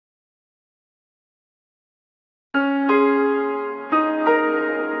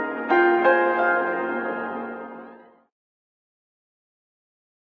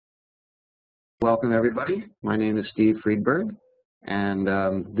Welcome everybody. My name is Steve Friedberg, and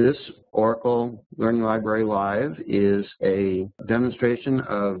this Oracle Learning Library Live is a demonstration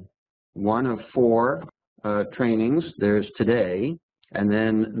of one of four trainings. There's today, and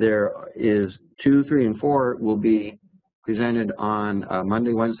then there is 2, 3, and 4 will be presented on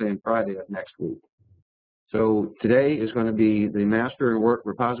Monday, Wednesday, and Friday of next week. So today is going to be the master and work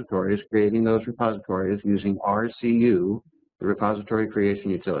repositories, creating those repositories using RCU, the repository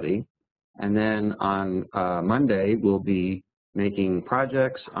creation utility. And then on Monday, we'll be making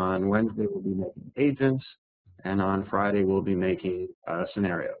projects. On Wednesday, we'll be making agents. And on Friday, we'll be making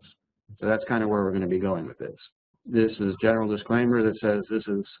scenarios. So that's kind of where we're going to be going with this. This is general disclaimer that says this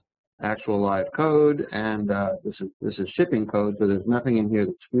is actual live code, and this is shipping code, so there's nothing in here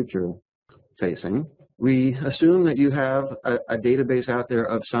that's future facing. We assume that you have a database out there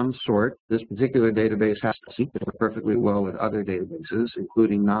of some sort. This particular database has to sync perfectly well with other databases,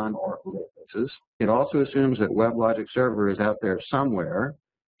 including non-Oracle databases. It also assumes that WebLogic Server is out there somewhere.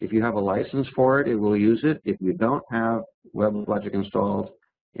 If you have a license for it, it will use it. If you don't have WebLogic installed,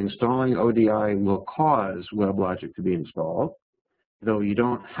 installing ODI will cause WebLogic to be installed, though you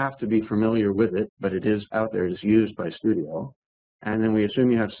don't have to be familiar with it, but it is out there. It's used by Studio. And then we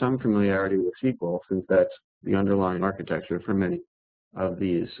assume you have some familiarity with SQL, since that's the underlying architecture for many of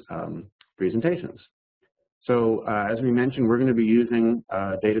these presentations. So as we mentioned, we're going to be using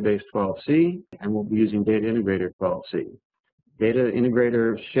Database 12c, and we'll be using Data Integrator 12c. Data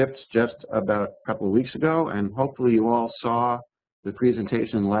Integrator shipped just about a couple of weeks ago, and hopefully you all saw the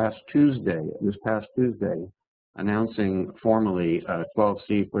presentation this past Tuesday, announcing formally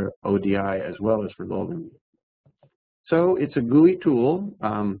 12c for ODI as well as for Golden. So it's a GUI tool.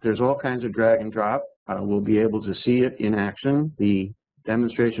 There's all kinds of drag and drop. We'll be able to see it in action. The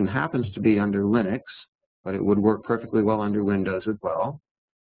demonstration happens to be under Linux, but it would work perfectly well under Windows as well.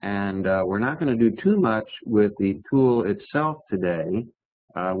 And we're not going to do too much with the tool itself today.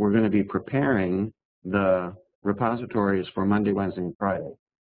 We're going to be preparing the repositories for Monday, Wednesday, and Friday.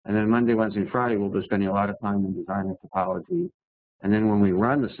 And then Monday, Wednesday, and Friday, we'll be spending a lot of time in designing topology. And then when we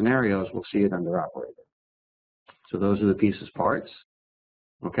run the scenarios, we'll see it under Operator. So those are the pieces parts.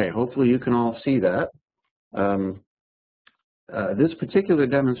 Okay, hopefully you can all see that. This particular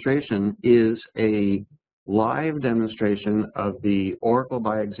demonstration is a live demonstration of the Oracle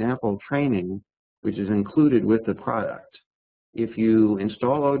by Example training, which is included with the product. If you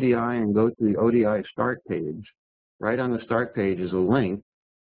install ODI and go to the ODI start page, right on the start page is a link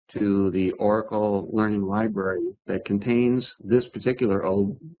to the Oracle Learning Library that contains this particular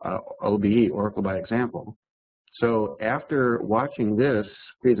OBE, Oracle by Example. So after watching this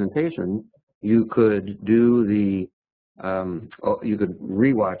presentation, you could do the, you could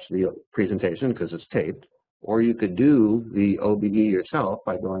rewatch the presentation because it's taped, or you could do the OBE yourself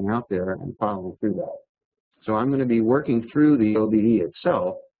by going out there and following through that. So I'm going to be working through the OBE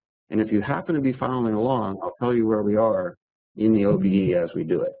itself, and if you happen to be following along, I'll tell you where we are in the OBE as we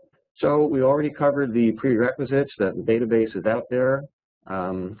do it. So we already covered the prerequisites, that the database is out there.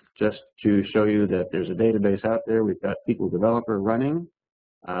 Just to show you that there's a database out there, we've got SQL Developer running,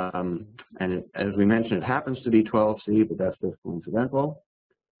 and as we mentioned, it happens to be 12c, but that's just coincidental.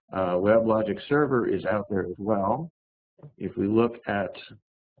 WebLogic Server is out there as well. If we look at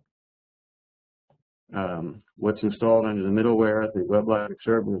what's installed under the middleware, the WebLogic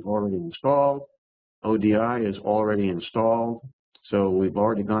Server is already installed. ODI is already installed, so we've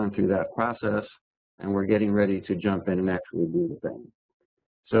already gone through that process, and we're getting ready to jump in and actually do the thing.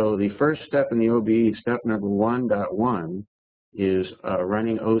 So the first step in the OBE, step number 1.1, is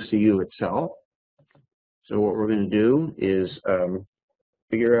running OCU itself. So what we're going to do is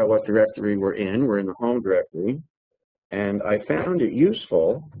figure out what directory we're in. We're in the home directory. And I found it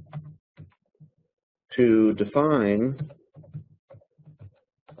useful to define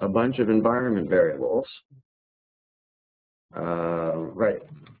a bunch of environment variables.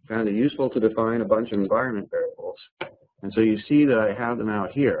 Found it useful to define a bunch of environment variables. And so you see that I have them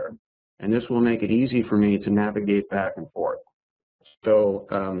out here, and this will make it easy for me to navigate back and forth. So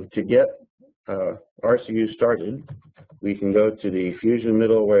to get RCU started, we can go to the Fusion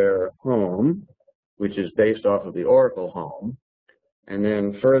Middleware Home, which is based off of the Oracle Home, and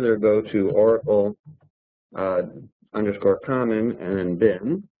then further go to Oracle _common and then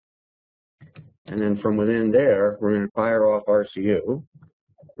bin. And then from within there, we're going to fire off RCU,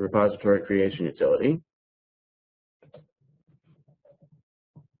 repository creation utility.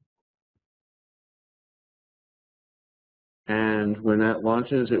 And when that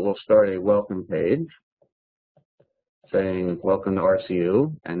launches, it will start a welcome page saying, welcome to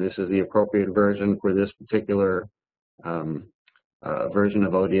RCU, and this is the appropriate version for this particular version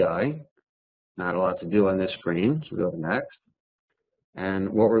of ODI. Not a lot to do on this screen, so go to next. And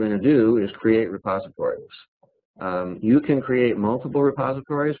what we're going to do is create repositories. You can create multiple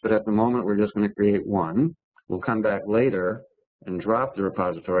repositories, but at the moment we're just going to create one. We'll come back later and drop the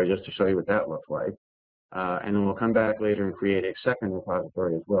repository just to show you what that looks like. And then we'll come back later and create a second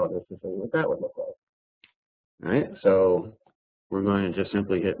repository as well, just to show you what that would look like. All right, so we're going to just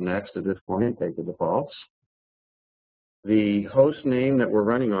simply hit next at this point, take the defaults. The host name that we're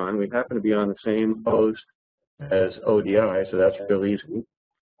running on, we happen to be on the same host as ODI, so that's real easy.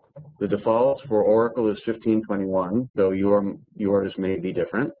 The default for Oracle is 1521, though yours may be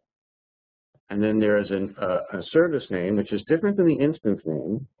different. And then there is a service name, which is different than the instance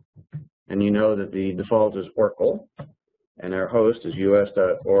name. And you know that the default is Oracle, and our host is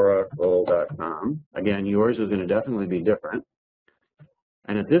us.oracle.com. Again, yours is going to definitely be different.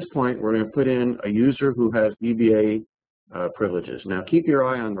 And at this point, we're going to put in a user who has DBA privileges. Now, keep your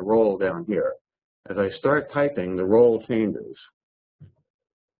eye on the role down here. As I start typing, the role changes.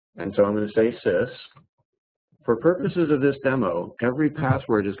 And so I'm going to say sys. For purposes of this demo, every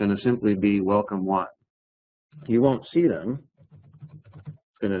password is going to simply be welcome1. You won't see them.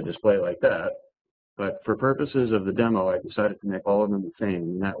 It's going to display like that. But for purposes of the demo, I decided to make all of them the same.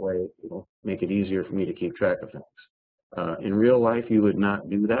 And that way, it'll make it easier for me to keep track of things. In real life, you would not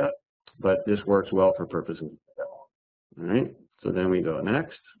do that, but this works well for purposes of the demo. All right, so then we go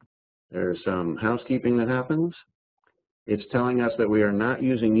next. There's some housekeeping that happens. It's telling us that we are not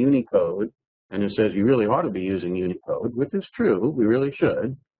using Unicode, and it says you really ought to be using Unicode, which is true, we really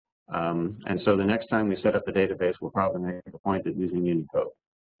should. And so the next time we set up the database, we'll probably make a point of using Unicode.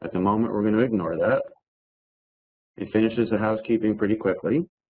 At the moment, we're going to ignore that. It finishes the housekeeping pretty quickly.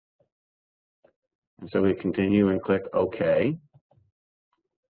 And so we continue and click OK.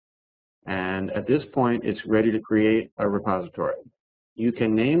 And at this point, it's ready to create a repository. You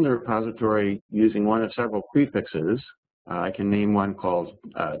can name the repository using one of several prefixes. I can name one called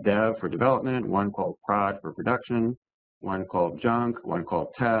dev for development, one called prod for production, one called junk, one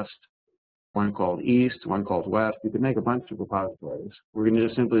called test, one called east, one called west. You can make a bunch of repositories. We're going to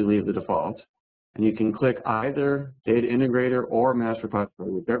just simply leave the default. And you can click either data integrator or master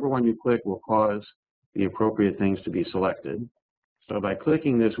repository. Whichever one you click will cause the appropriate things to be selected. So by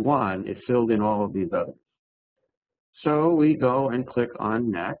clicking this one, it filled in all of these others. So we go and click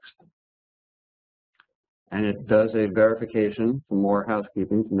on next. And it does a verification for more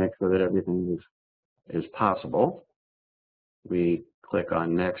housekeeping to make sure that everything is possible. We click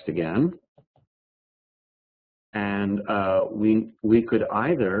on next again. And we could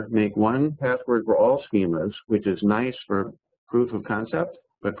either make one password for all schemas, which is nice for proof of concept,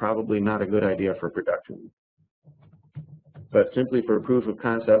 but probably not a good idea for production. But simply for proof of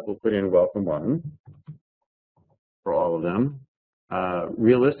concept, we'll put in welcome1 for all of them.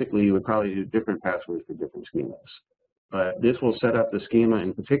 Realistically, you would probably do different passwords for different schemas. But this will set up the schema,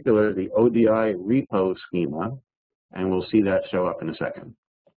 in particular, the ODI repo schema, and we'll see that show up in a second.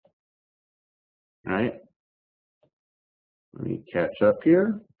 All right. Let me catch up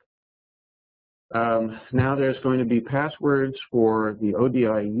here. Now there's going to be passwords for the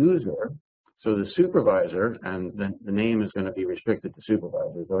ODI user. So the supervisor, and the name is going to be restricted to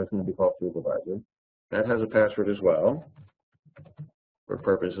supervisor, so it's going to be called supervisor. That has a password as well. For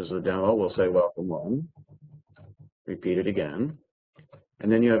purposes of the demo, we'll say welcome1. Repeat it again.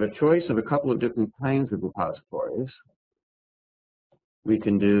 And then you have a choice of a couple of different kinds of repositories. We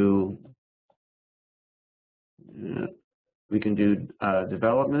can do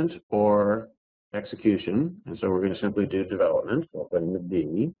development or execution. And so we're going to simply do development. So I'll put in the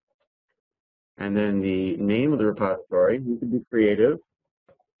D. And then the name of the repository, you can be creative.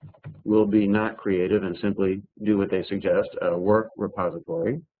 We'll be not creative and simply do what they suggest, a work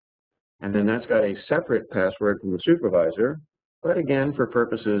repository. And then that's got a separate password from the supervisor. But again, for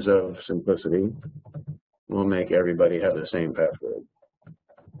purposes of simplicity, we'll make everybody have the same password.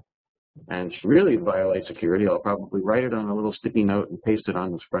 And to really violate security, I'll probably write it on a little sticky note and paste it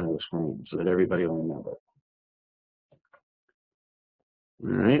on the front of the screen so that everybody will remember. All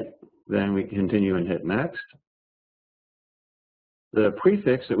right, then we continue and hit next. The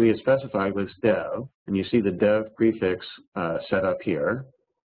prefix that we had specified was dev, and you see the dev prefix set up here.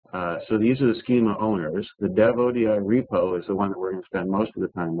 So these are the schema owners. The dev ODI repo is the one that we're going to spend most of the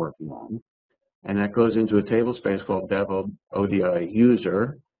time working on. And that goes into a table space called dev ODI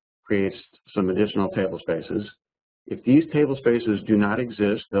user, creates some additional table spaces. If these table spaces do not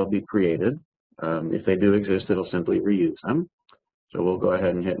exist, they'll be created. If they do exist, it'll simply reuse them. So we'll go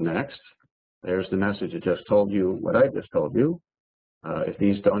ahead and hit next. There's the message that just told you what I just told you. If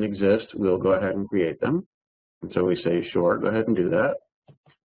these don't exist, we'll go ahead and create them. And so we say, sure, go ahead and do that.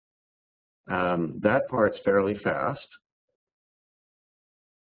 That part's fairly fast,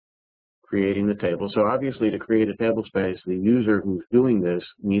 creating the table. So obviously, to create a table space, the user who's doing this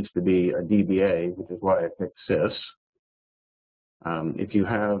needs to be a DBA, which is why I picked sys. If you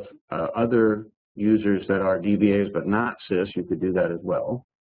have other users that are DBAs but not sys, you could do that as well.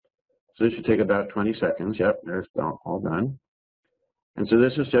 So this should take about 20 seconds. Yep, there's all done. And so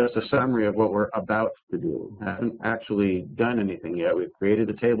this is just a summary of what we're about to do. We haven't actually done anything yet. We've created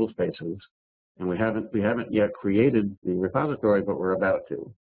the table spaces, and we haven't yet created the repository, but we're about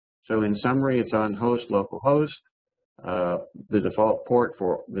to. So in summary, it's on host, localhost, the default port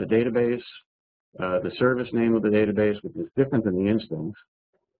for the database, the service name of the database, which is different than the instance.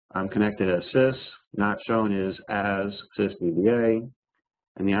 I'm connected as sys, not shown is as sysdba,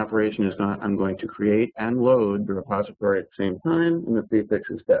 and the operation is I'm going to create and load the repository at the same time, and the prefix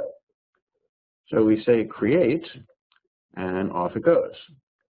is dev. So we say create, and off it goes.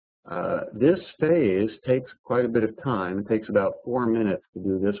 This phase takes quite a bit of time. It takes about 4 minutes to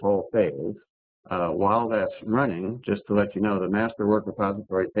do this whole phase. While that's running, just to let you know, the master work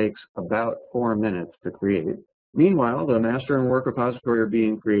repository takes about 4 minutes to create. Meanwhile, the master and work repository are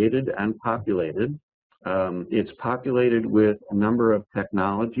being created and populated. It's populated with a number of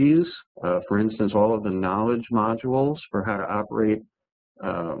technologies. For instance, all of the knowledge modules for how to operate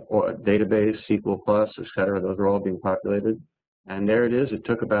or database, SQL+, etc. Those are all being populated. And there it is. It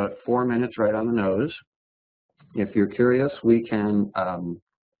took about 4 minutes right on the nose. If you're curious, we can go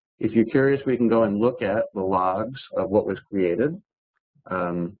and look at the logs of what was created.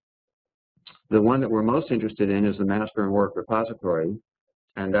 The one that we're most interested in is the master and work repository,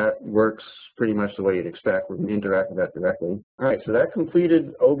 and that works pretty much the way you'd expect. We can interact with that directly. All right, so that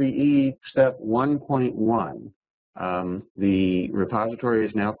completed OBE step 1.1. The repository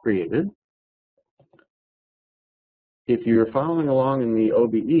is now created. If you're following along in the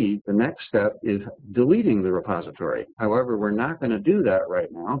OBE, the next step is deleting the repository. However, we're not going to do that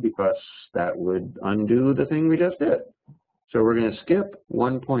right now because that would undo the thing we just did. So we're going to skip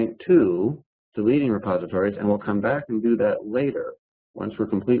 1.2, deleting repositories, and we'll come back and do that later once we're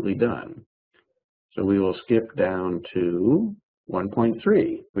completely done. So we will skip down to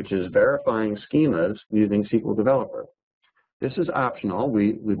 1.3, which is verifying schemas using SQL Developer. This is optional.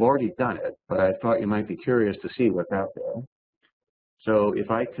 We've already done it, but I thought you might be curious to see what's out there. So if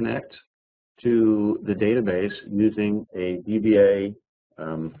I connect to the database using a DBA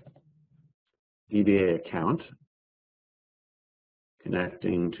account,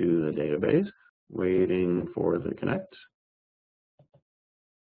 connecting to the database, waiting for the connect.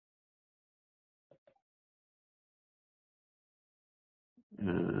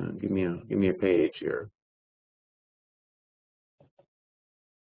 Give me a page here.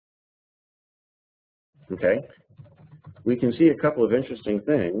 Okay, we can see a couple of interesting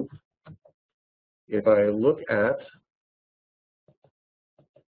things. If I look at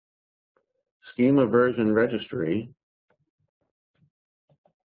schema version registry,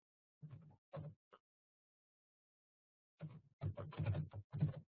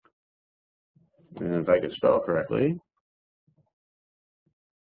 and if I could spell correctly,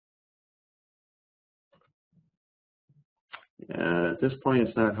 at this point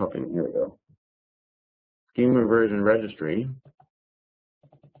it's not helping. Here we go. Schema version registry.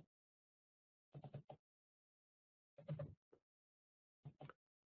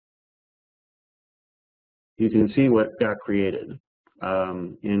 You can see what got created.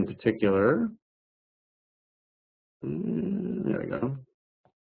 In particular, there we go.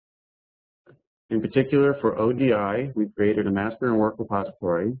 In particular, for ODI, we created a master and work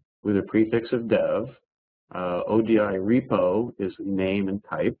repository with a prefix of dev. ODI repo is name and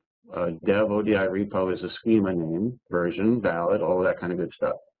type. Dev ODI repo is a schema name, version, valid, all of that kind of good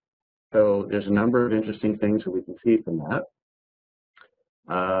stuff. So there's a number of interesting things that we can see from that.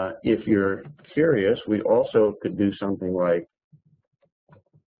 If you're curious, we also could do something like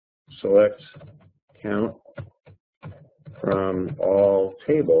select count from all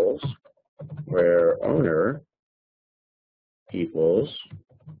tables where owner equals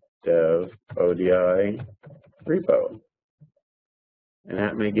dev ODI repo. And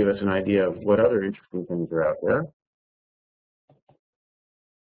that may give us an idea of what other interesting things are out there.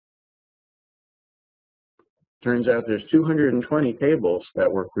 Turns out there's 220 tables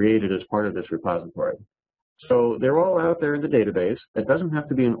that were created as part of this repository. So they're all out there in the database. It doesn't have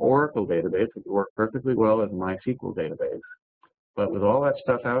to be an Oracle database. It can work perfectly well as a MySQL database. But with all that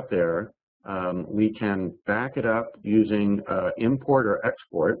stuff out there, we can back it up using import or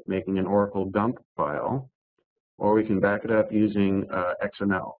export, making an Oracle dump file, or we can back it up using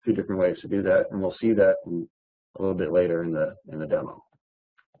XML. Two different ways to do that, and we'll see that a little bit later in the demo.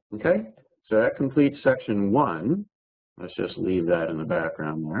 Okay, So that completes section 1. Let's just leave that in the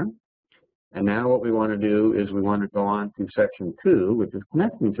background there. And now what we want to do is we want to go on to section 2, which is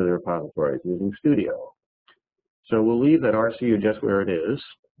connecting to the repositories using Studio. So we'll leave that RCU just where it is,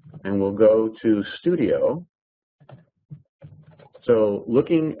 and we'll go to Studio. So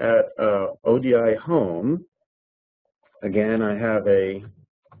looking at ODI home, again, I have a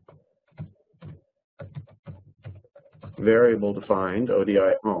variable defined,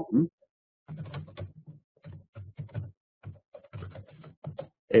 ODI home.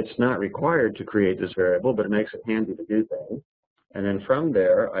 It's not required to create this variable, but it makes it handy to do things. And then from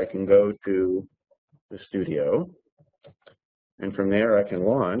there, I can go to the Studio. And from there, I can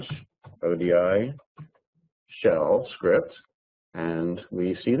launch ODI shell script, and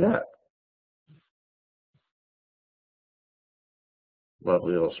we see that.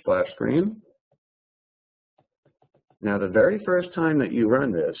 Lovely little splash screen. Now, the very first time that you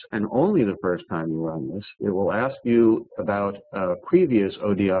run this, and only the first time you run this, it will ask you about previous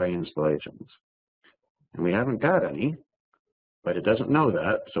ODI installations. And we haven't got any, but it doesn't know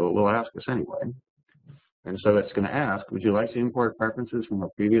that, so it will ask us anyway. And so it's going to ask, would you like to import preferences from a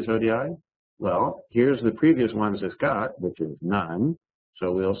previous ODI? Well, here's the previous ones it's got, which is none.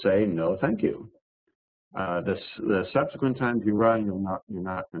 So we'll say, no, thank you. The subsequent times you run, you're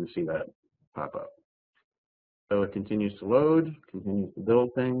not going to see that pop up. So it continues to load, continues to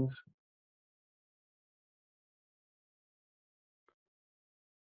build things.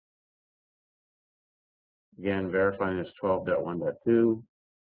 Again, verifying it's 12.1.2.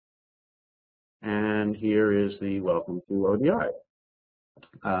 And here is the welcome to ODI.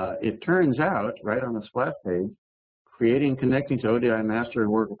 It turns out, right on the splash page, connecting to ODI master and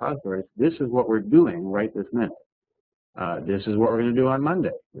work repositories, this is what we're doing right this minute. This is what we're going to do on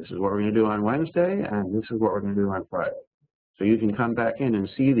Monday. This is what we're going to do on Wednesday, and this is what we're going to do on Friday. So you can come back in and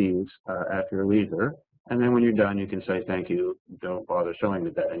see these at your leisure, and then when you're done, you can say thank you. Don't bother showing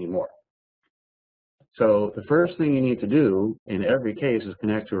that anymore. So the first thing you need to do in every case is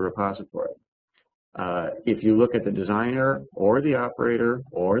connect to a repository. If you look at the designer or the operator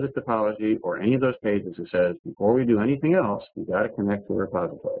or the topology or any of those pages, it says before we do anything else, you've got to connect to a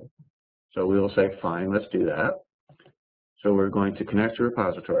repository. So we will say, fine, let's do that. So we're going to connect to a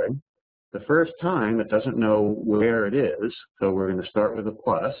repository. The first time, it doesn't know where it is, so we're going to start with a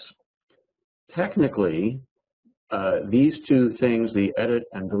plus. Technically, these two things, the edit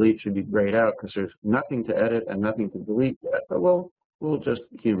and delete, should be grayed out because there's nothing to edit and nothing to delete yet, but we'll just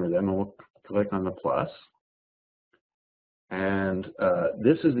humor them and we'll click on the plus. And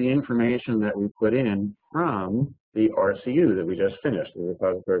this is the information that we put in from the RCU that we just finished, the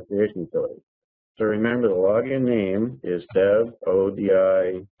repository creation utility. So remember, the login name is dev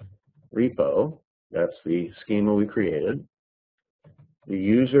ODI repo. That's the schema we created. The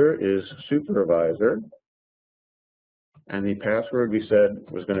user is supervisor. And the password we said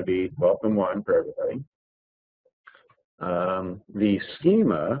was going to be welcome1 for everybody. The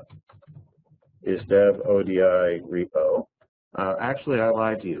schema is dev ODI repo. Actually, I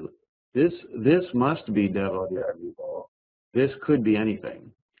lied to you. This must be dev ODI repo. This could be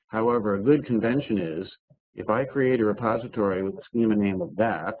anything. However, a good convention is if I create a repository with the schema name of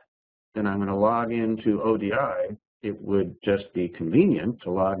that, then I'm going to log into ODI. It would just be convenient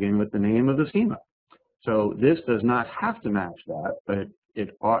to log in with the name of the schema. So this does not have to match that, but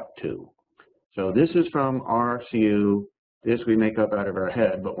it ought to. So this is from RCU. This we make up out of our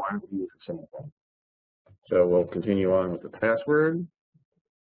head, but why don't we use the same thing? So we'll continue on with the password.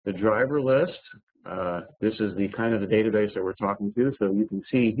 The driver list, this is the kind of the database that we're talking to. So you can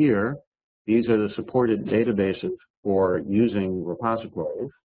see here, these are the supported databases for using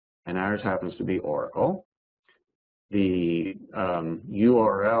repositories, and ours happens to be Oracle. The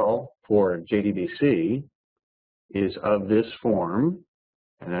URL for JDBC is of this form,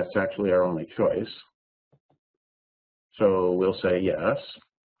 and that's actually our only choice. So we'll say yes.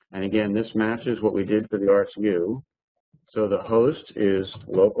 And again, this matches what we did for the RCU. So the host is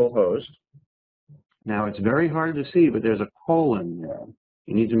localhost. Now it's very hard to see, but there's a colon there.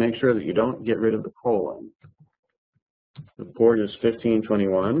 You need to make sure that you don't get rid of the colon. The port is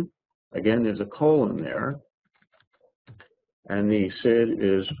 1521. Again, there's a colon there. And the SID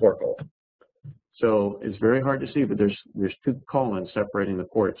is Oracle. So it's very hard to see, but there's two colons separating the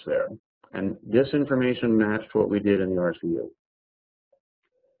ports there. And this information matched what we did in the RCU.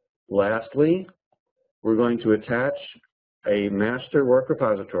 Lastly, we're going to attach a master work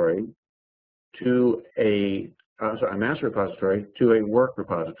repository to a master repository to a work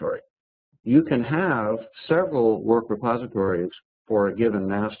repository. You can have several work repositories for a given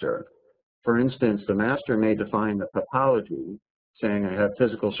master. For instance, the master may define the topology saying I have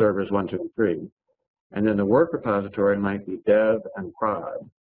physical servers 1, 2, and 3. And then the work repository might be dev and prod.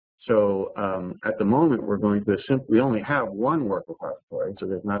 So at the moment, we're going to we only have one work repository, so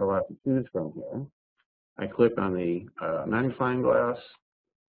there's not a lot to choose from here. I click on the magnifying glass.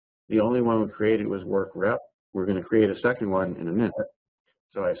 The only one we created was work rep. We're going to create a second one in a minute.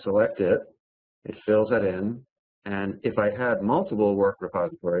 So I select it, it fills that in, and if I had multiple work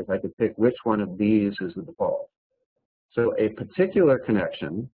repositories, I could pick which one of these is the default. So a particular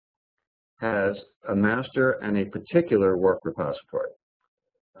connection has a master and a particular work repository.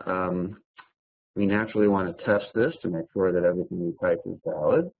 We naturally want to test this to make sure that everything we type is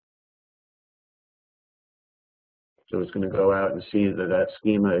valid. So it's going to go out and see that that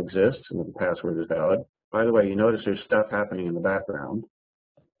schema exists and that the password is valid. By the way, you notice there's stuff happening in the background.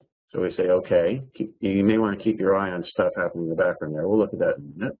 So we say, OK. You may want to keep your eye on stuff happening in the background there. We'll look at that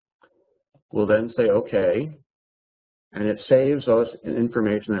in a minute. We'll then say OK. And it saves us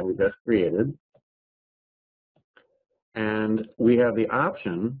information that we just created. And we have the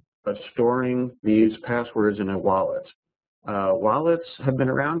option of storing these passwords in a wallet. Wallets have been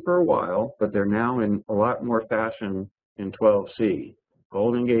around for a while, but they're now in a lot more fashion in 12c.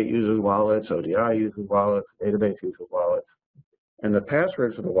 Golden Gate uses wallets, ODI uses wallets, database uses wallets. And the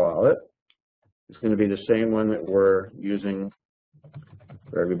password for the wallet is going to be the same one that we're using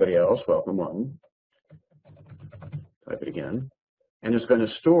for everybody else, welcome one. Type it again. And it's going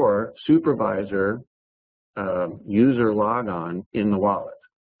to store supervisor user logon in the wallet.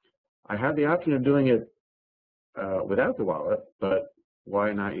 I have the option of doing it without the wallet, but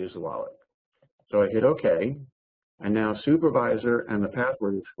why not use the wallet? So I hit OK, and now supervisor and the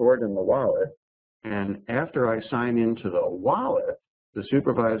password is stored in the wallet, and after I sign into the wallet, the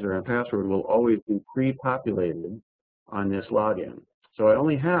supervisor and password will always be pre-populated on this login. So I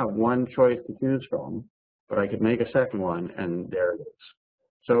only have one choice to choose from, but I could make a second one, and there it is.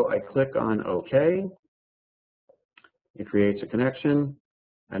 So I click on OK. It creates a connection,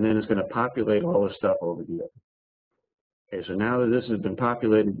 and then it's going to populate all this stuff over here. Okay, so now that this has been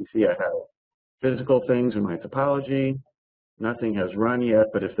populated, you see I have physical things in my topology. Nothing has run yet,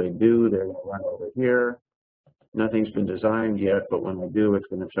 but if they do, they're going to run over here. Nothing's been designed yet, but when I do, it's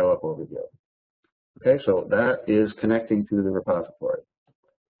going to show up over here. Okay, so that is connecting to the repository.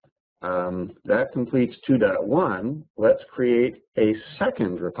 That completes 2.1. Let's create a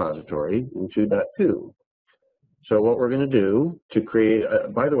second repository in 2.2. So what we're going to do to create,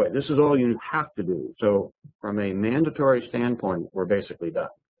 by the way, this is all you have to do. So from a mandatory standpoint, we're basically done.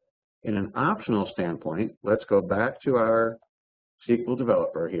 In an optional standpoint, let's go back to our SQL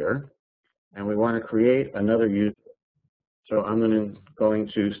developer here, and we want to create another user. So I'm going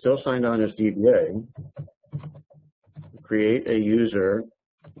to still signed on as DBA, create a user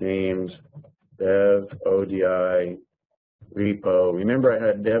named dev ODI repo. Remember, I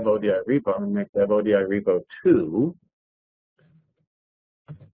had dev ODI repo. I'm going to make dev ODI repo 2,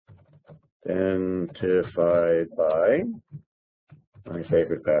 identified by my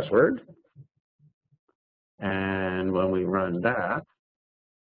favorite password. And when we run that,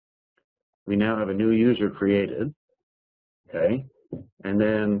 we now have a new user created. Okay, and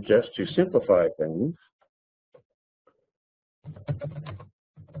then just to simplify things,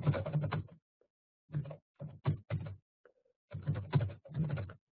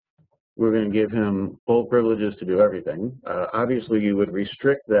 we're going to give him full privileges to do everything. Obviously, you would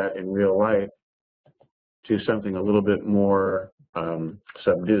restrict that in real life to something a little bit more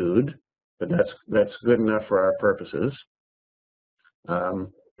subdued, but that's good enough for our purposes.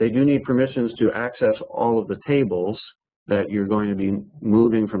 They do need permissions to access all of the tables that you're going to be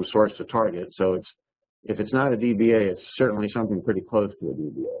moving from source to target. So if it's not a DBA, it's certainly something pretty close to a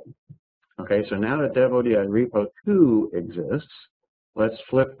DBA. Okay, so now that dev ODI repo 2 exists, let's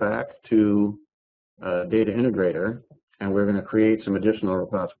flip back to Data Integrator, and we're going to create some additional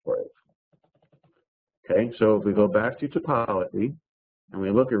repositories. Okay, so if we go back to topology and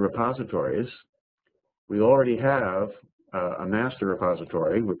we look at repositories, we already have a master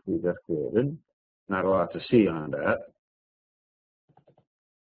repository, which we just created. Not a lot to see on that.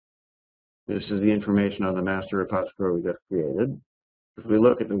 This is the information on the master repository we just created. If we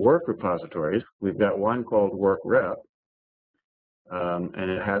look at the work repositories, we've got one called work rep, and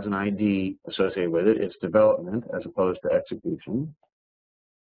it has an ID associated with it. It's development as opposed to execution.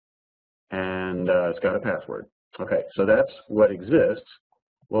 And it's got a password. Okay, so that's what exists.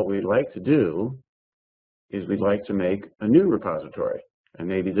 What we'd like to do is we'd like to make a new repository. And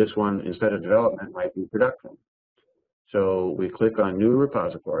maybe this one, instead of development, might be production. So we click on New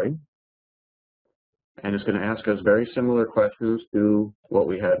Repository. And it's going to ask us very similar questions to what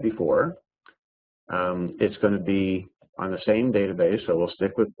we had before. It's going to be on the same database, so we'll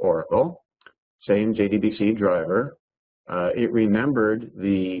stick with Oracle, same JDBC driver. It remembered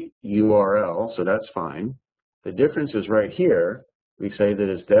the URL, so that's fine. The difference is right here. We say that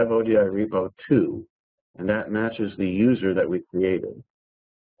it's dev ODI repo 2, and that matches the user that we created.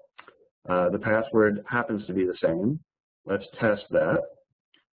 The password happens to be the same. Let's test that.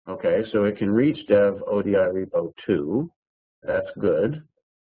 Okay, so it can reach dev ODI repo 2. That's good.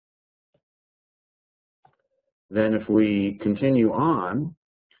 Then if we continue on,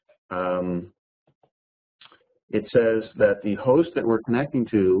 it says that the host that we're connecting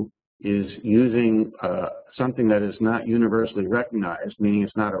to is using something that is not universally recognized, meaning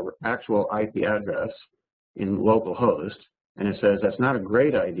it's not an actual IP address in localhost. And it says that's not a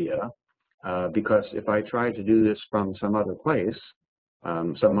great idea because if I try to do this from some other place,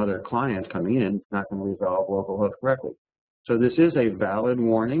 some other client coming in, it's not going to resolve localhost correctly. So this is a valid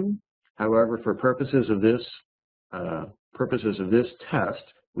warning. However, for purposes of this test,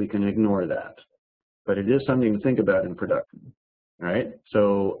 we can ignore that. But it is something to think about in production. All right,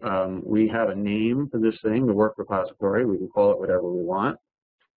 so we have a name for this thing, the work repository. We can call it whatever we want.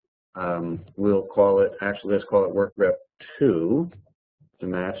 We'll call it, actually, let's call it work rep 2 to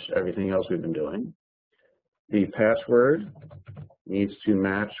match everything else we've been doing. The password needs to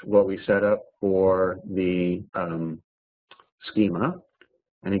match what we set up for the schema.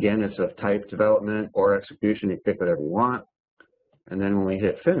 And again, it's of type development or execution. You pick whatever you want. And then when we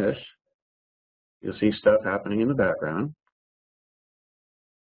hit finish, you'll see stuff happening in the background.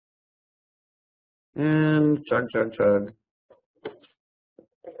 And chug, chug, chug,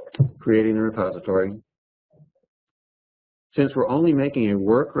 creating the repository. Since we're only making a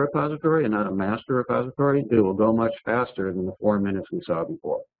work repository and not a master repository, it will go much faster than the 4 minutes we saw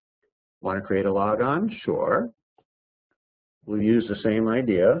before. Want to create a logon? Sure. We'll use the same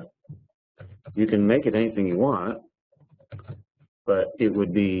idea. You can make it anything you want, but it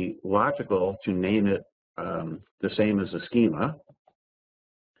would be logical to name it the same as the schema.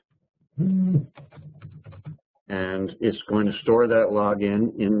 And it's going to store that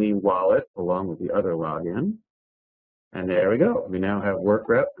login in the wallet along with the other login. And there we go. We now have work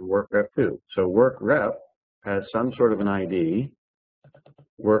rep and work rep 2. So work rep has some sort of an ID.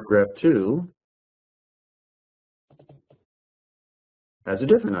 Work rep 2 has a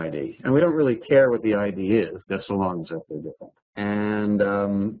different ID. And we don't really care what the ID is, just so long as they're different. And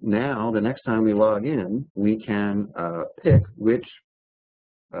now, the next time we log in, we can pick which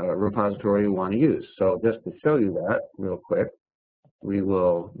repository we want to use. So just to show you that real quick, we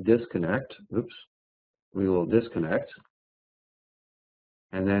will disconnect. Oops. We will disconnect.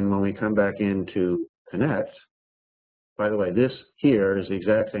 And then when we come back in to connect, by the way, this here is the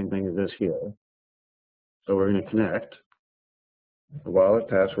exact same thing as this here. So we're going to connect. The wallet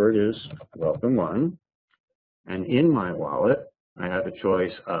password is welcome1. And in my wallet, I have a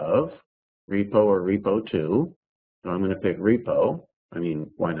choice of repo or repo 2. So I'm going to pick repo. I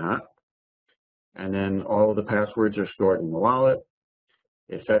mean, why not? And then all of the passwords are stored in the wallet.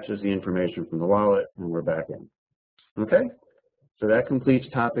 It fetches the information from the wallet, and we're back in. Okay? So that completes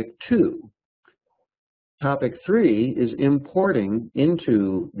topic 2. Topic 3 is importing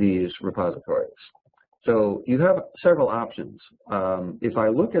into these repositories. So you have several options. If I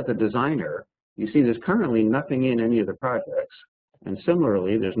look at the designer, you see there's currently nothing in any of the projects. And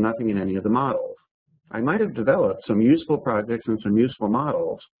similarly, there's nothing in any of the models. I might have developed some useful projects and some useful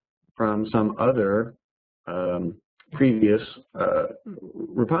models from some other previous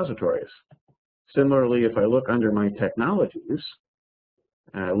repositories. Similarly, if I look under my technologies,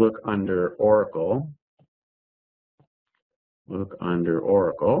 and I look under Oracle,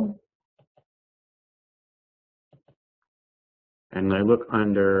 and I look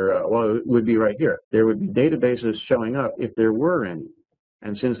under, well, it would be right here. There would be databases showing up if there were any.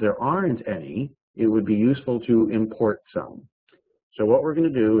 And since there aren't any, it would be useful to import some. So what we're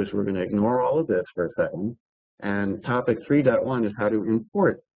going to do is we're going to ignore all of this for a second. And topic 3.1 is how to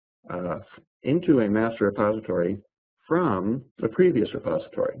import into a master repository from a previous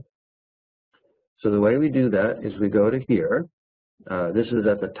repository. So the way we do that is we go to here. This is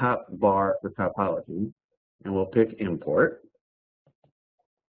at the top bar for topology. And we'll pick import.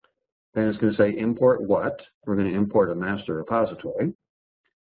 Then it's going to say import what? We're going to import a master repository.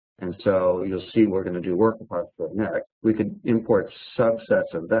 And so you'll see we're going to do work repository next. We could import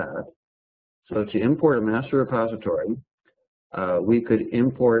subsets of that. So to import a master repository, we could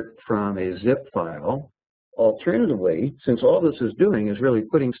import from a zip file. Alternatively, since all this is doing is really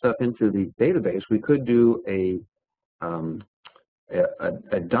putting stuff into the database, we could do a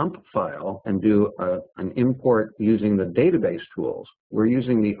dump file and do an import using the database tools. We're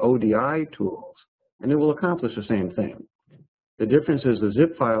using the ODI tools, and it will accomplish the same thing. The difference is the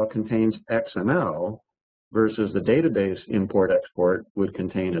zip file contains XML versus the database import-export would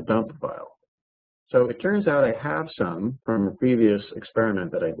contain a dump file. So it turns out I have some from a previous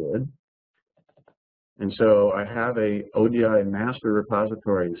experiment that I did. And so I have a ODI master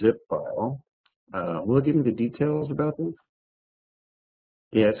repository zip file. Will it give me the details about this?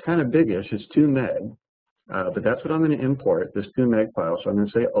 Yeah, it's kind of biggish. It's 2 meg. But that's what I'm going to import, this 2 meg file. So I'm going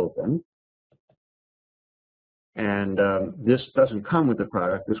to say open. And this doesn't come with the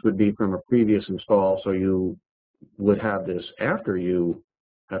product. This would be from a previous install. So you would have this after you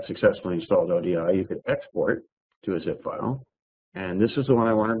have successfully installed ODI. You could export to a zip file. And this is the one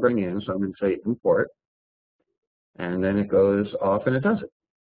I want to bring in. So I'm going to say import. And then it goes off and it does it.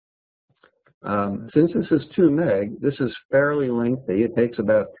 Since this is 2 meg, this is fairly lengthy. It takes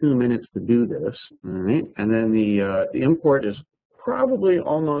about 2 minutes to do this. All right. And then the import is probably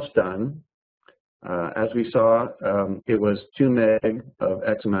almost done. As we saw, it was 2 meg of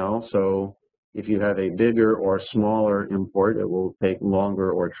XML. So if you have a bigger or smaller import, it will take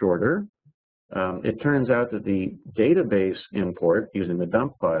longer or shorter. It turns out that the database import using the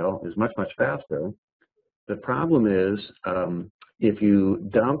dump file is much, much faster. The problem is if you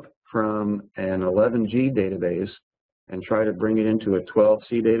dump from an 11G database and try to bring it into a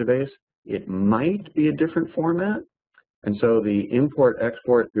 12C database, it might be a different format. And so the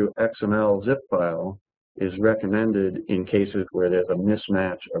import-export through XML zip file is recommended in cases where there's a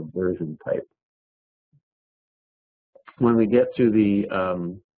mismatch of version type. When we get to the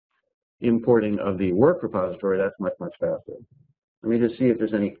importing of the work repository, that's much, much faster. Let me just see if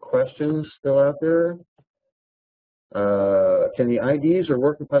there's any questions still out there. Can the IDs or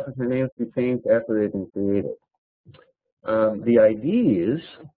work repository names be changed after they've been created? The IDs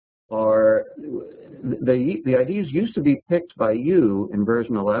are, the IDs used to be picked by you in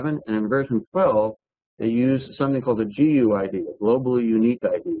version 11, and in version 12, they use something called a GUID, a globally unique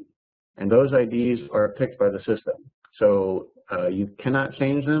ID. And those IDs are picked by the system. So you cannot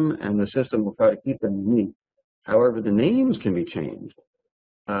change them, and the system will try to keep them unique. However, the names can be changed.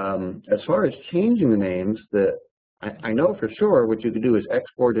 As far as changing the names, I know for sure what you could do is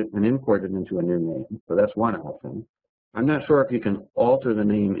export it and import it into a new name. So that's one option. I'm not sure if you can alter the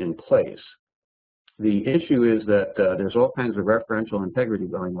name in place. The issue is that there's all kinds of referential integrity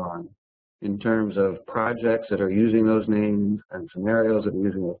going on in terms of projects that are using those names and scenarios that are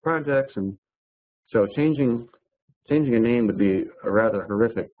using those projects. And so changing a name would be a rather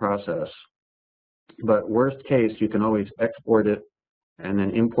horrific process. But worst case, you can always export it and then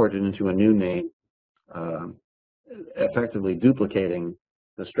import it into a new name, effectively duplicating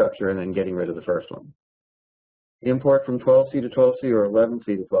the structure and then getting rid of the first one. Import from 12C to 12C or 11C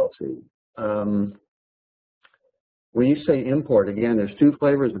to 12C. When you say import, again, there's 2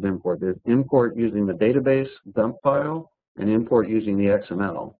 flavors of import. There's import using the database dump file and import using the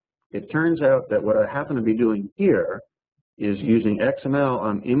XML. It turns out that what I happen to be doing here is using XML.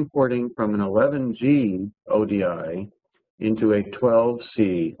 I'm importing from an 11G ODI into a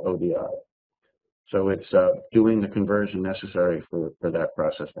 12C ODI. So it's doing the conversion necessary for that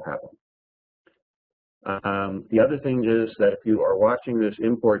process to happen. The other thing is that if you are watching this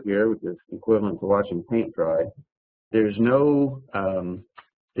import here, which is equivalent to watching paint dry, there's no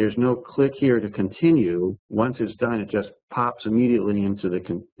click here to continue. Once it's done, it just pops immediately into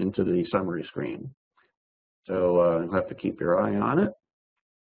the summary screen. So you'll have to keep your eye on it.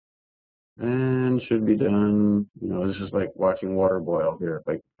 And should be done. You know, this is like watching water boil here.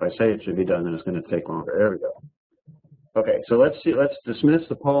 If I say it should be done, then it's going to take longer. There we go. Okay, so let's dismiss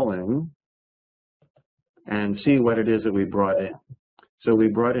the polling and see what it is that we brought in. So we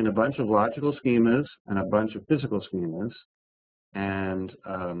brought in a bunch of logical schemas and a bunch of physical schemas. And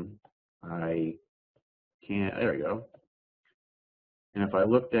I can't, there we go. And if I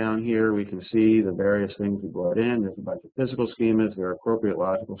look down here, we can see the various things we brought in. There's a bunch of physical schemas. There are appropriate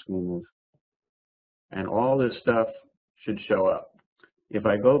logical schemas. And all this stuff should show up. If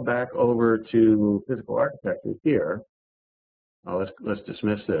I go back over to physical architecture here, let's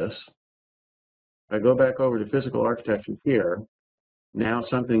dismiss this. If I go back over to physical architecture here, now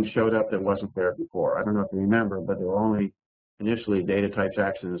something showed up that wasn't there before. I don't know if you remember, but there were only initially data types,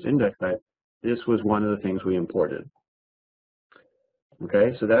 actions, index type. This was one of the things we imported.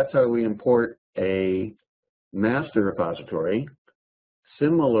 Okay, so that's how we import a master repository.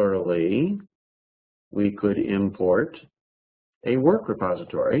 Similarly, we could import a work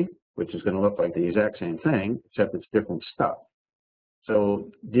repository, which is going to look like the exact same thing, except it's different stuff. So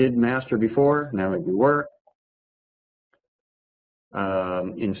did master before, now we do work.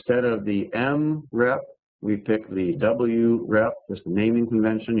 Instead of the M rep, we pick the W rep, just a naming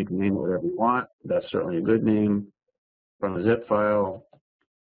convention. You can name it whatever you want. That's certainly a good name. from a zip file,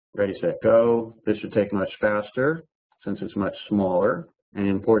 ready, set, go. This should take much faster since it's much smaller and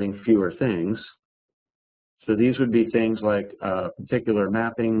importing fewer things. So these would be things like particular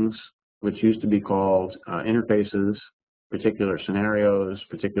mappings, which used to be called interfaces, particular scenarios,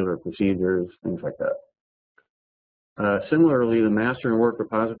 particular procedures, things like that. Similarly, the master and work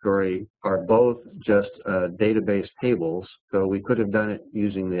repository are both just database tables. So we could have done it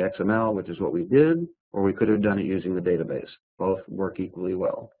using the XML, which is what we did, or we could have done it using the database. Both work equally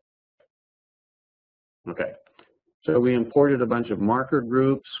well. Okay. So we imported a bunch of marker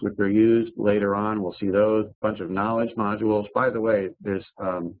groups, which are used later on. We'll see those. A bunch of knowledge modules. By the way, there's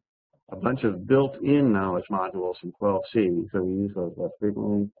a bunch of built-in knowledge modules in 12c, so we use those less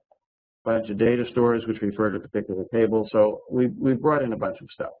frequently. A bunch of data stores, which refer to a particular table. So we brought in a bunch of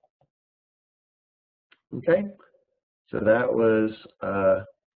stuff. Okay, so that was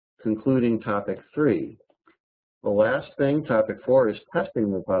concluding topic 3. The last thing, topic 4, is testing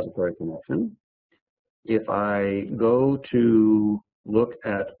the repository connection. If I go to look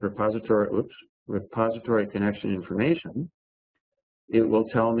at repository connection information, it will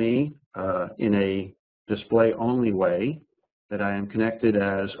tell me in a display-only way that I am connected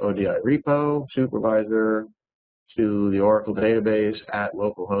as ODI repo, supervisor, to the Oracle database at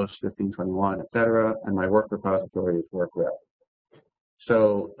localhost 1521, etc., and my work repository is work rep.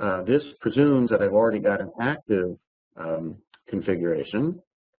 So this presumes that I've already got an active configuration.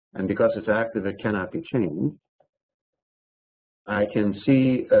 And because it's active, it cannot be changed. I can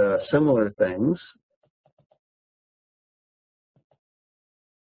see similar things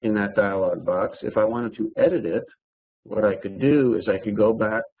in that dialog box. If I wanted to edit it, what I could do is I could go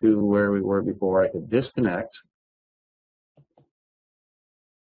back to where we were before. I could disconnect.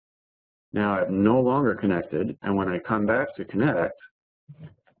 Now I'm no longer connected. And when I come back to connect,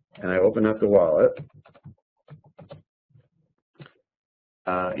 and I open up the wallet,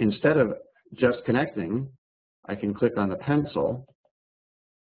 instead of just connecting, I can click on the pencil,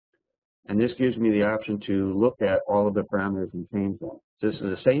 and this gives me the option to look at all of the parameters and change them. This is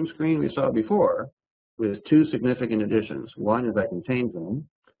the same screen we saw before with 2 significant additions. One is I can change them,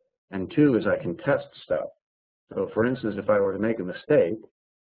 and 2 is I can test stuff. So for instance, if I were to make a mistake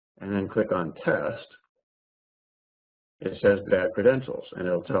and then click on test, it says bad credentials, and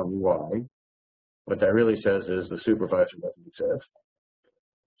it'll tell me why. What that really says is the supervisor doesn't exist.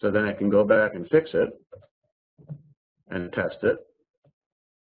 So then I can go back and fix it and test it,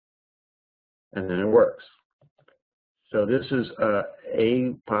 and then it works. So this is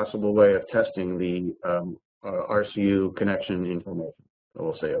a possible way of testing the RCU connection information. So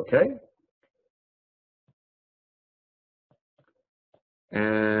we'll say OK.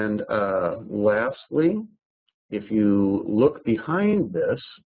 And lastly, if you look behind this,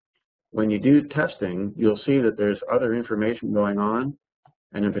 when you do testing, you'll see that there's other information going on.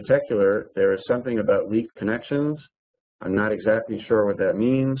 And in particular, there is something about leaked connections. I'm not exactly sure what that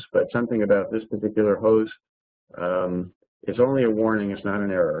means, but something about this particular host. It's only a warning, it's not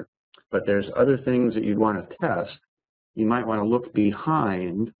an error. But there's other things that you'd want to test. You might want to look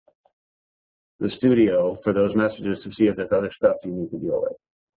behind the studio for those messages to see if there's other stuff you need to deal with.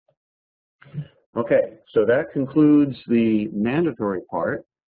 Okay, so that concludes the mandatory part.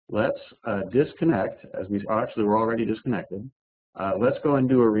 Let's disconnect, as we're already disconnected. Let's go and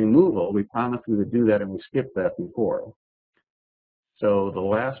do a removal. We promised we would do that, and we skipped that before. So the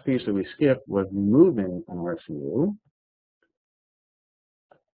last piece that we skipped was removing an RCU.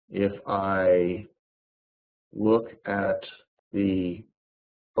 If I look at the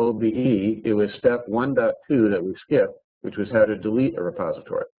OBE, it was step 1.2 that we skipped, which was how to delete a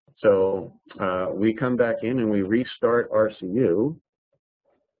repository. So we come back in and we restart RCU.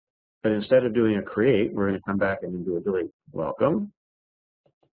 But instead of doing a create, we're going to come back in and do a delete. Welcome.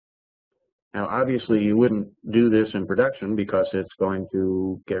 Now, obviously, you wouldn't do this in production because it's going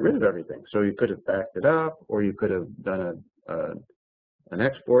to get rid of everything. So you could have backed it up, or you could have done an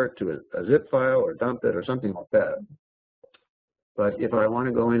export to a zip file or dumped it or something like that. But if I want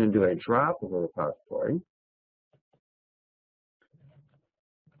to go in and do a drop of a repository,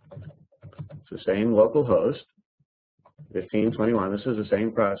 it's the same local host, 1521. This is the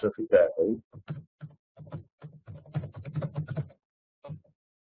same process exactly.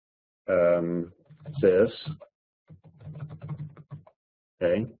 This.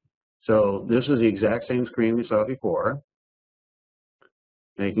 Okay. So this is the exact same screen we saw before,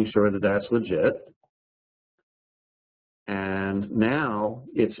 making sure that that's legit. And now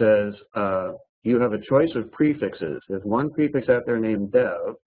it says you have a choice of prefixes. There's one prefix out there named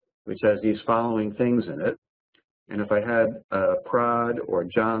dev, which has these following things in it. And if I had prod or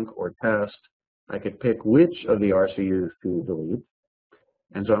junk or test, I could pick which of the RCUs to delete.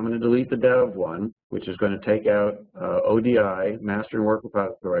 And so I'm going to delete the dev one, which is going to take out ODI, master and work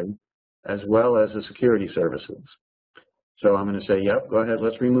repository, as well as the security services. So I'm going to say, yep, go ahead,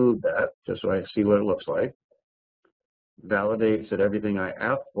 let's remove that, just so I see what it looks like. Validates that everything I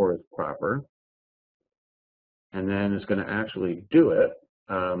asked for is proper. And then it's going to actually do it.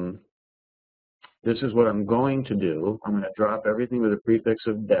 This is what I'm going to do. I'm going to drop everything with a prefix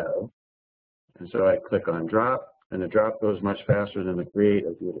of dev. And so I click on drop, and the drop goes much faster than the create,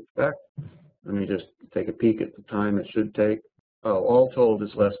 as you would expect. Let me just take a peek at the time it should take. Oh, all told,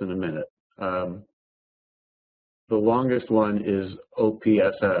 it's less than a minute. The longest one is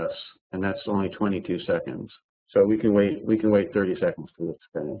OPSS, and that's only 22 seconds. So we can wait 30 seconds for this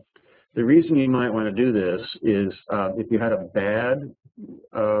to finish. The reason you might want to do this is if you had a bad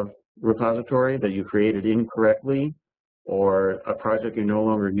repository that you created incorrectly, or a project you're no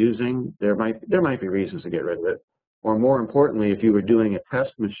longer using, there might be reasons to get rid of it. Or more importantly, if you were doing a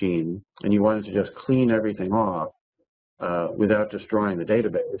test machine and you wanted to just clean everything off without destroying the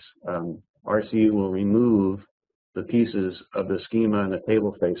database, RCU will remove the pieces of the schema and the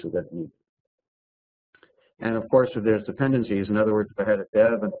table spaces that you need. And of course, if there's dependencies, in other words, if I had a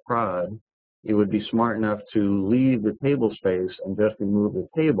dev and a prod, it would be smart enough to leave the table space and just remove the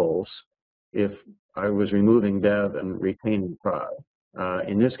tables if I was removing dev and retaining prod.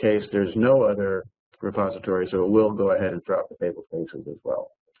 In this case, there's no other repository, so it will go ahead and drop the table spaces as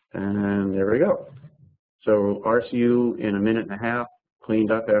well. And there we go. So RCU in a minute and a half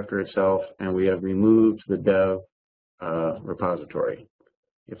cleaned up after itself, and we have removed the dev repository.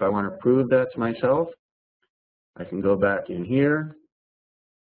 If I want to prove that to myself, I can go back in here.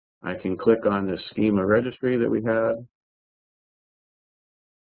 I can click on the schema registry that we had.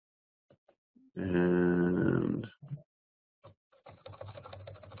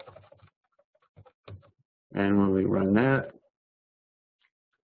 And when we run that,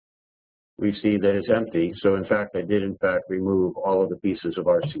 we see that it's empty. So in fact, I did in fact remove all of the pieces of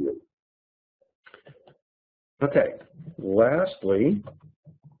RCU. Okay, lastly,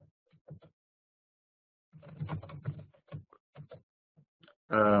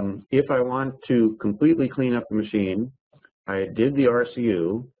 if I want to completely clean up the machine, I did the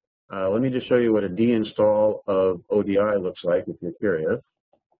RCU. Let me just show you what a deinstall of ODI looks like if you're curious.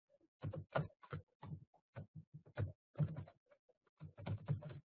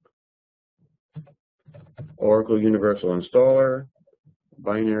 Oracle Universal Installer,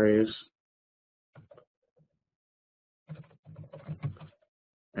 binaries,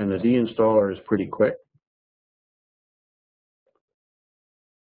 and the deinstaller is pretty quick.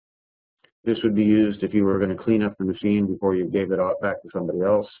 This would be used if you were going to clean up the machine before you gave it back to somebody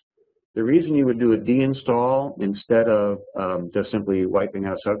else. The reason you would do a deinstall instead of just simply wiping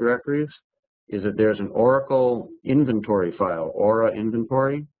out subdirectories is that there's an Oracle inventory file, Aura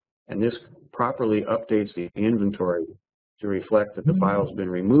inventory, and this properly updates the inventory to reflect that the file's been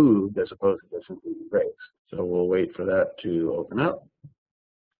removed as opposed to just simply erased. So we'll wait for that to open up.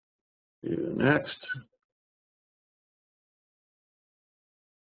 Do next.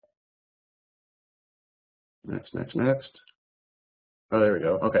 Next. Oh, there we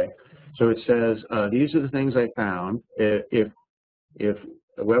go. Okay. So it says, these are the things I found. If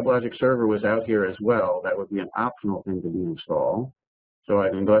the WebLogic server was out here as well, that would be an optional thing to deinstall. So I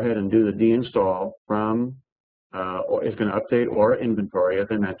can go ahead and do the deinstall from, it's going to update Aura inventory, as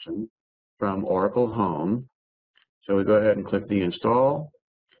I mentioned, from Oracle Home. So we go ahead and click deinstall,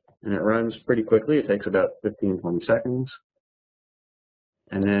 and it runs pretty quickly. It takes about 15-20 seconds.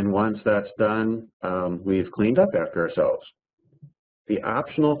 And then once that's done, we've cleaned up after ourselves. The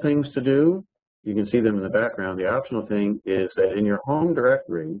optional things to do, you can see them in the background. The optional thing is that in your home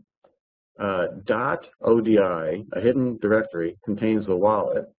directory, .odi, a hidden directory, contains the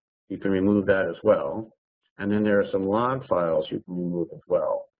wallet. You can remove that as well. And then there are some log files you can remove as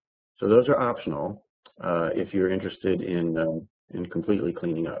well. So those are optional if you're interested in completely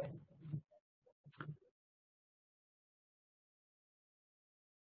cleaning up.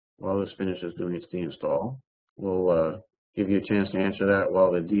 While this finishes doing its deinstall, we'll give you a chance to answer that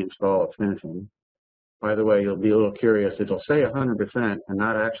while the deinstall is finishing. By the way, you'll be a little curious. It'll say 100% and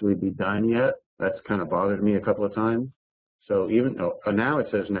not actually be done yet. That's kind of bothered me a couple of times. So even though now it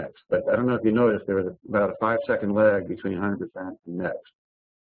says next, but I don't know if you noticed there was about a 5-second lag between 100% and next.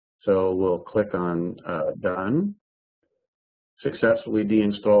 So we'll click on done. Successfully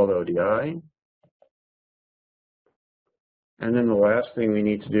deinstalled ODI. And then the last thing we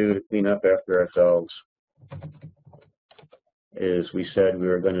need to do to clean up after ourselves is we said we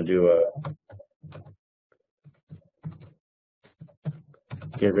were going to do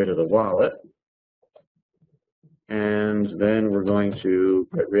get rid of the wallet. And then we're going to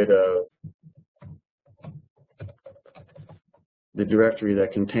get rid of the directory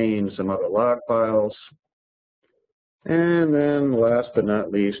that contains some other log files. And then last but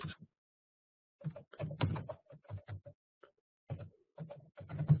not least,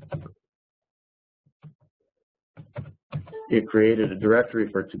 it created a directory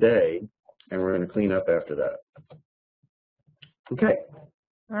for today, and we're going to clean up after that. Okay.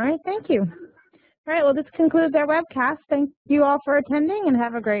 All right, thank you. All right, well, this concludes our webcast. Thank you all for attending, and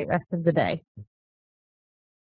have a great rest of the day.